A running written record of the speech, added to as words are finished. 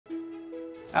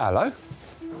Hello.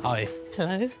 Hi.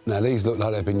 Hello. Now, these look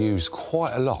like they've been used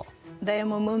quite a lot. They are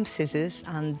my mum's scissors,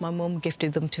 and my mum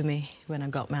gifted them to me when I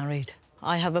got married.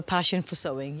 I have a passion for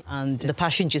sewing, and the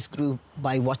passion just grew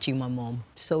by watching my mum.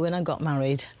 So when I got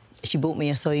married, she bought me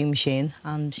a sewing machine,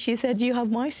 and she said, "You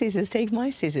have my scissors, take my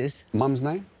scissors." Mum's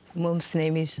name? Mum's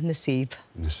name is Naseeb.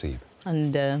 Naseeb.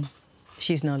 And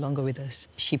she's no longer with us.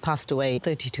 She passed away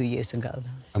 32 years ago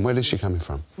now. And where is she coming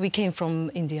from? We came from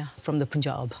India, from the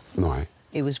Punjab. Right.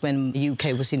 It was when the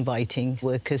UK was inviting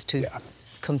workers to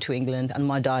come to England, and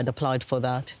my dad applied for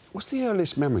that. What's the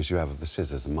earliest memories you have of the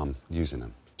scissors and Mum using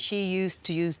them? She used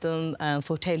to use them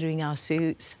for tailoring our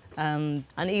suits, and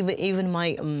even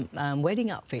my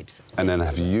wedding outfits. And then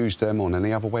have you used them on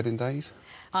any other wedding days?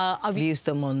 I've used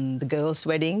them on the girls'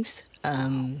 weddings,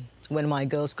 when my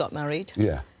girls got married.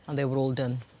 Yeah. And they were all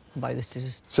done by the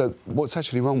scissors. So what's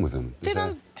actually wrong with them? They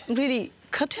don't really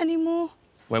cut anymore.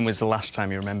 When was the last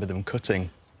time you remember them cutting?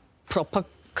 Proper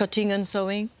cutting and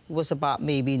sewing was about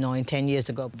maybe 9, 10 years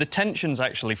ago. The tension's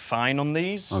actually fine on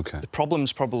these. OK. The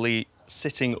problem's probably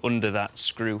sitting under that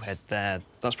screw head there.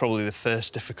 That's probably the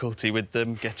first difficulty with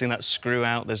them, getting that screw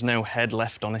out. There's no head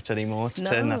left on it anymore to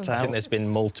turn that out. I think there's been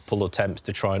multiple attempts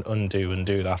to try and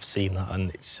undo that. I've seen that,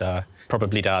 and it's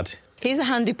probably Dad. He's a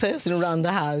handy person around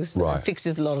the house. Right.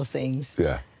 Fixes a lot of things.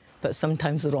 Yeah. But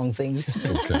sometimes the wrong things.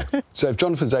 OK. So if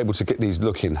Jonathan's able to get these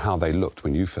looking how they looked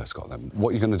when you first got them,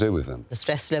 what are you going to do with them? The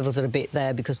stress levels are a bit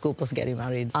there because Gopal's getting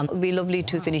married. And it'll be lovely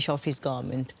to finish off his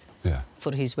garment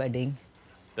for his wedding.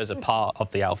 There's a part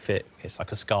of the outfit, it's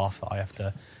like a scarf that I have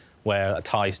to wear that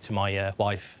ties to my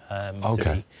wife.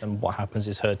 OK. And what happens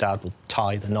is her dad will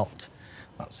tie the knot.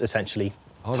 That's essentially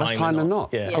tying the knot?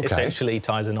 Yeah, OK. essentially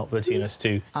ties a knot between us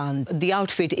two. And the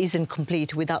outfit isn't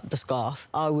complete without the scarf.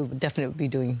 I will definitely be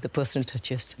doing the personal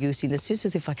touches, using the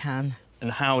scissors if I can.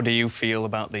 And how do you feel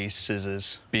about these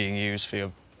scissors being used for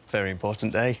your very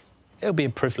important day? It'll be a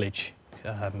privilege.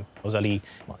 I was only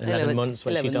 11 months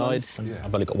when she died.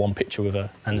 I've only got one picture with her.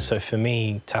 And so for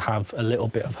me to have a little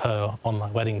bit of her on my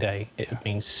wedding day, it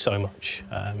means so much.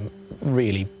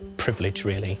 Really privileged,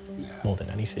 really, more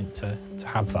than anything, to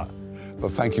have that.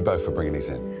 But thank you both for bringing these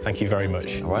in. Thank you very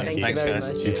much. All right? Thank Thanks, you very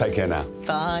guys. much. You take care now.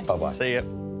 Bye. Bye-bye. See ya.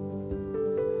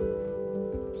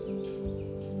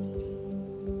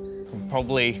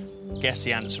 Probably guess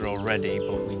the answer already,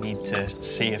 but we need to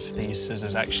see if these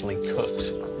scissors actually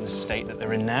cut in the state that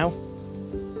they're in now.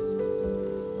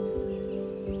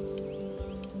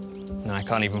 No, I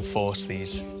can't even force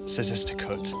these scissors to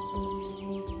cut.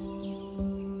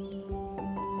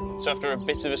 So after a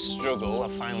bit of a struggle,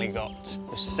 I've finally got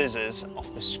the scissors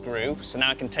off the screw. So now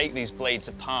I can take these blades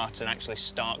apart and actually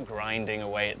start grinding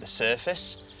away at the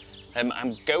surface.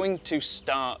 I'm going to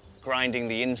start grinding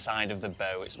the inside of the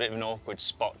bow. It's a bit of an awkward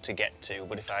spot to get to,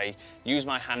 but if I use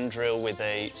my hand drill with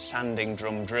a sanding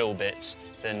drum drill bit,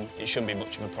 then it shouldn't be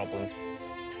much of a problem.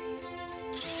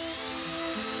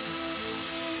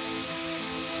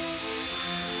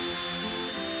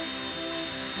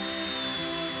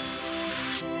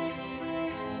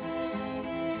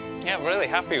 Yeah, I'm really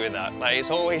happy with that. Like,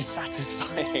 it's always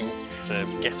satisfying to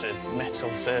get a metal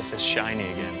surface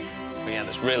shiny again. But yeah,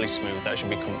 that's really smooth. That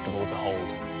should be comfortable to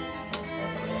hold.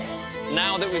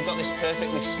 Now that we've got this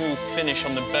perfectly smooth finish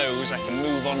on the bows, I can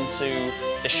move on to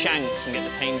the shanks and get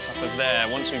the paint off of there.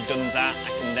 Once we've done that, I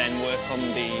can then work on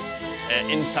the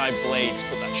inside blades,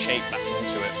 put that shape back